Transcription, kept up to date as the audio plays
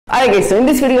Alright guys, so in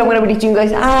this video I'm going to be teaching you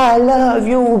guys I love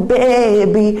you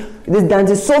baby. This dance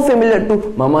is so familiar to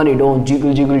Mama Don't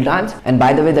Jiggle Jiggle dance, and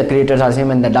by the way the creators are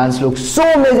same and the dance looks so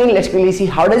amazing. Let's quickly see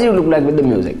how does it look like with the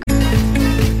music.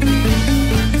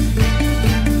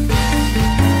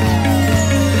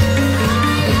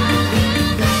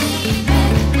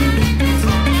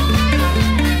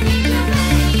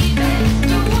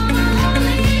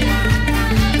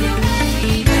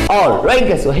 Alright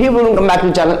guys, so here welcome back to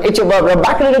the channel. It's Abraar. We're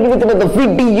back again with another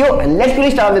video, and let's really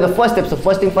start with the first step. So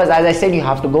first thing first, as I said, you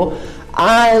have to go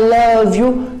I love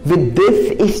you with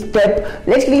this step.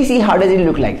 Let's really see how does it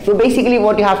look like. So basically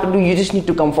what you have to do, you just need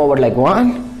to come forward like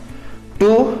 1,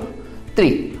 2,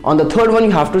 3. On the third one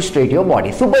you have to straight your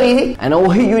body. Super easy. And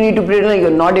over here you need to pretend like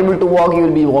you're not able to walk. You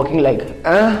will be walking like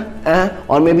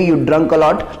or maybe you drunk a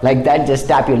lot like that. Just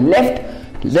tap your left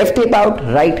hip out,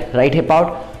 right hip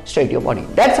out, straight your body.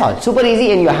 That's all. Super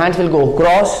easy. And your hands will go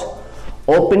cross,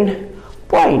 open,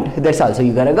 point. That's all. So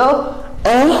you gotta go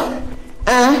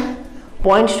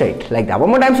point straight like that. One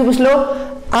more time, super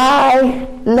slow. I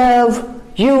love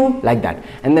you like that.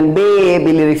 And then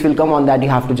baby lyrics will come on that. You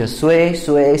have to just sway.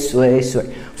 For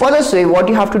the sway, what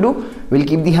you have to do, we'll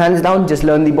keep the hands down, just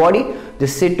learn the body.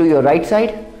 Just sit to your right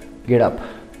side, get up,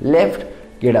 left,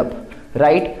 get up,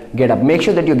 right, get up. Make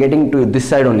sure that you're getting to this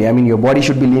side only. I mean your body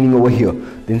should be leaning over here.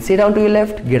 Then sit down to your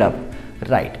left, get up,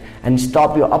 right, and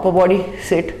stop your upper body.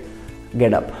 Sit,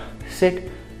 get up,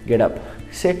 sit, get up,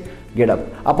 sit, get up.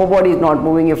 Upper body is not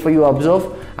moving. If you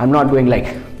observe, I'm not going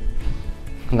like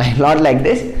not like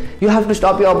this. You have to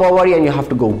stop your upper body and you have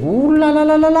to go ooh la la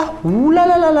la la la, ooh la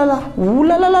la la la la, ooh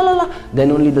la la la la la.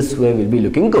 Then only the sway will be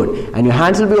looking good. And your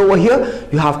hands will be over here.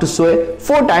 You have to sway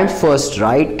 4 times. First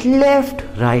right, left,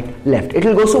 left. It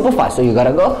will go super fast. So you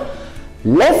gotta go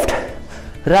left,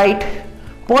 right,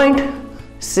 point,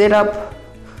 sit up,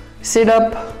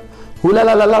 hula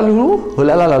la la la lulu,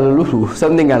 hula la la la lulu,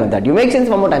 something kind of that. You make sense.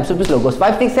 One more time, super slow. Goes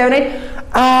 5, 6, 7, 8.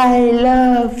 I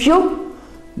love you,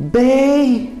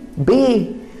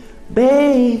 baby,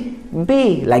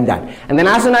 like that. And then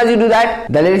as soon as you do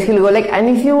that, the lyrics will go like, and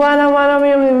if you wanna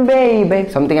me baby,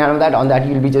 something kind of that. On that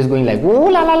you'll be just going like ooh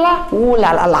la la la, ooh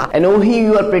la la la. And over here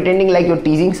you are pretending like you're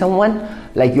teasing someone,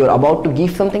 like you're about to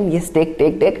give something. Yes, take.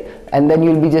 And then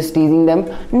you'll be just teasing them.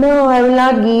 No, I will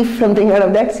not give, something kind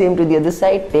of that. Same to the other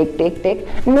side. Take.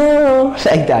 No,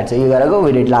 like that. So you gotta go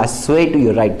with it. Last sway to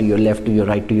your right, to your left, to your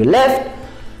right, to your left.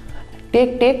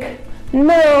 Take.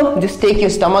 No, just take your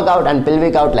stomach out and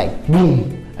pelvic out like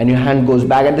boom. And your hand goes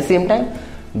back at the same time.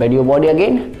 Bend your body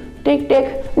again. Take.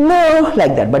 No,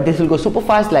 like that. But this will go super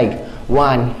fast like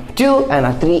 1, 2, and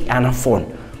a 3, and a 4.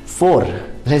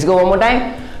 Let's go one more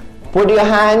time. Put your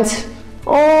hands,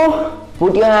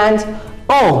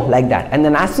 like that. And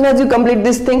then as soon as you complete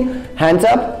this thing, hands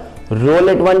up, roll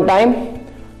it 1 time,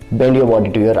 bend your body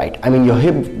to your right. I mean your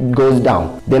hip goes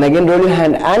down. Then again roll your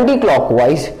hand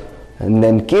anti-clockwise, and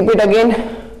then keep it again,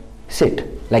 sit,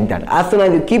 like that. As soon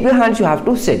as you keep your hands, you have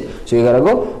to sit. So you gotta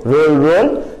go,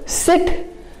 roll, sit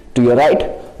to your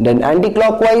right, then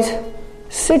anti-clockwise,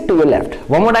 sit to your left.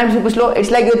 One more time, super slow.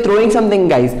 It's like you're throwing something,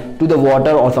 guys, to the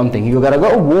water or something. You gotta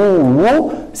go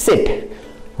woo, sit,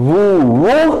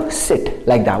 woo, sit,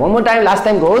 like that. One more time. Last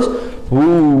time goes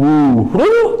woo,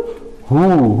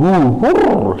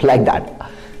 like that.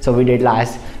 So we did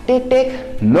last.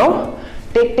 Take, no,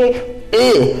 take,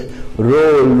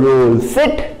 roll,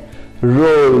 sit,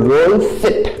 roll,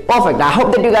 sit. Perfect. I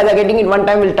hope that you guys are getting it. One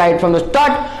time we'll try it from the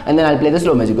start, and then I'll play the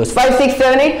slow music. Goes 5, 6,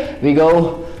 7, 8. We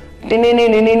go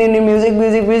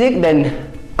music. Then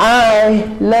I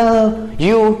love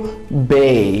you,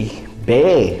 baby.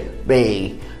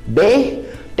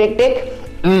 Take,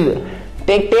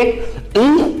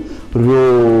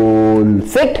 roll,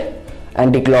 sit,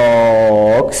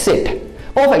 anti-clock, sit.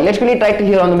 Perfect. Let's really try to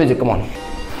hear on the music. Come on.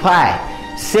 5,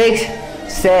 6,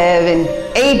 7,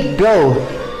 8. Go.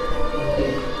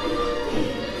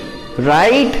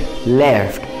 Right,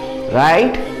 left,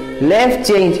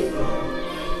 change.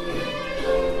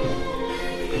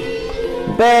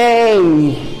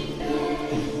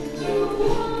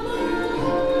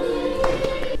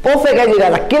 Perfect, guys. You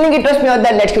guys are killing it. Trust me on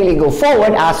that. Let's really go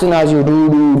forward. As soon as you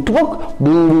do.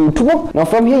 Now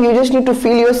from here you just need to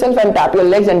feel yourself and tap your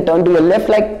legs and turn to your left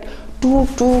like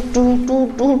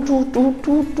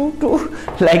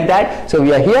like that. So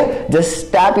we are here.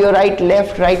 Just tap your right,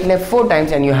 left 4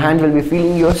 times, and your hand will be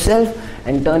feeling yourself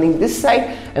and turning this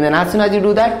side. And then as soon as you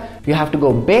do that, you have to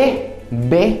go bay.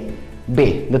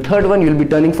 The third one you'll be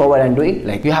turning forward and doing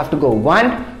like you have to go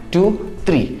 1, 2,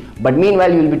 3. But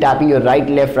meanwhile you will be tapping your right,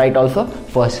 left, right also.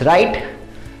 First right,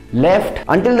 left,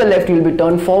 until the left you will be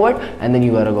turned forward, and then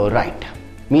you gotta go right,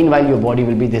 Meanwhile, your body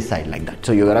will be this side like that.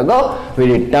 So you're gonna go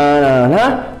with it.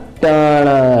 Ta-na-na,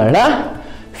 ta-na-na.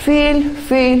 Feel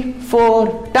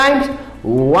 4 times.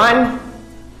 1,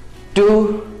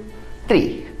 2,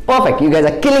 3. Perfect. You guys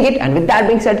are killing it. And with that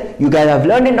being said, you guys have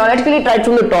learned it. Now let's really try it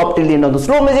from the top till the end of the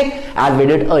slow music as we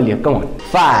did earlier. Come on.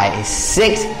 5,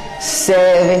 6,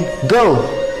 7, go.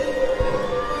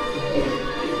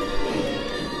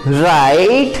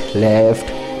 Right, left,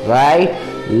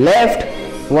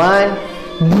 1,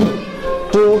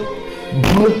 2,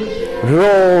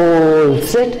 roll,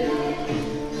 sit.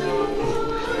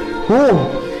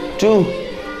 1, 2,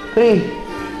 3,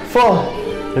 4,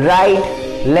 right,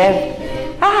 left.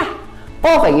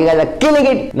 Perfect. You guys are killing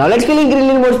it. Now let's quickly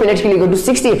really more speed. Let's quickly go to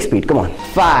 60x speed. Come on.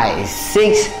 5,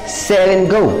 6, 7,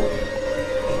 go.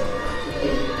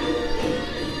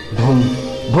 Boom,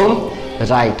 boom,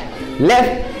 right,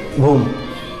 left, boom,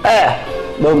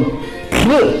 boom,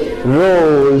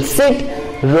 roll, sit,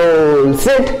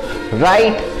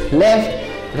 right,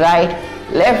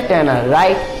 left, and a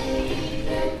right.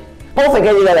 Perfect,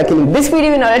 guys, you guys are killing this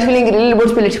speed. Now let's really more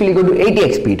speed. Let's really go to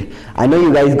 80x speed. I know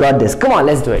you guys got this. Come on,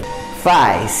 let's do it.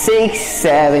 5, 6,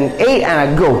 7, 8,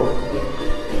 and a go.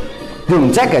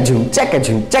 Boom, chaka zoom, chaka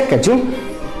zoom, chaka zoom.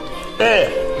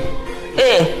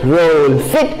 Roll,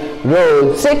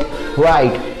 sit,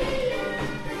 right.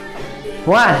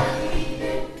 1.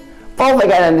 Perfect,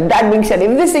 guys. And with that being said,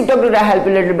 if this TikTok tutorial helped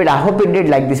you a little bit, I hope you did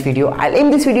like this video. I'll aim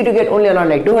this video to get only around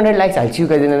like 200 likes. I'll see you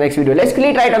guys in the next video. Let's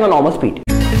quickly try it on the normal speed.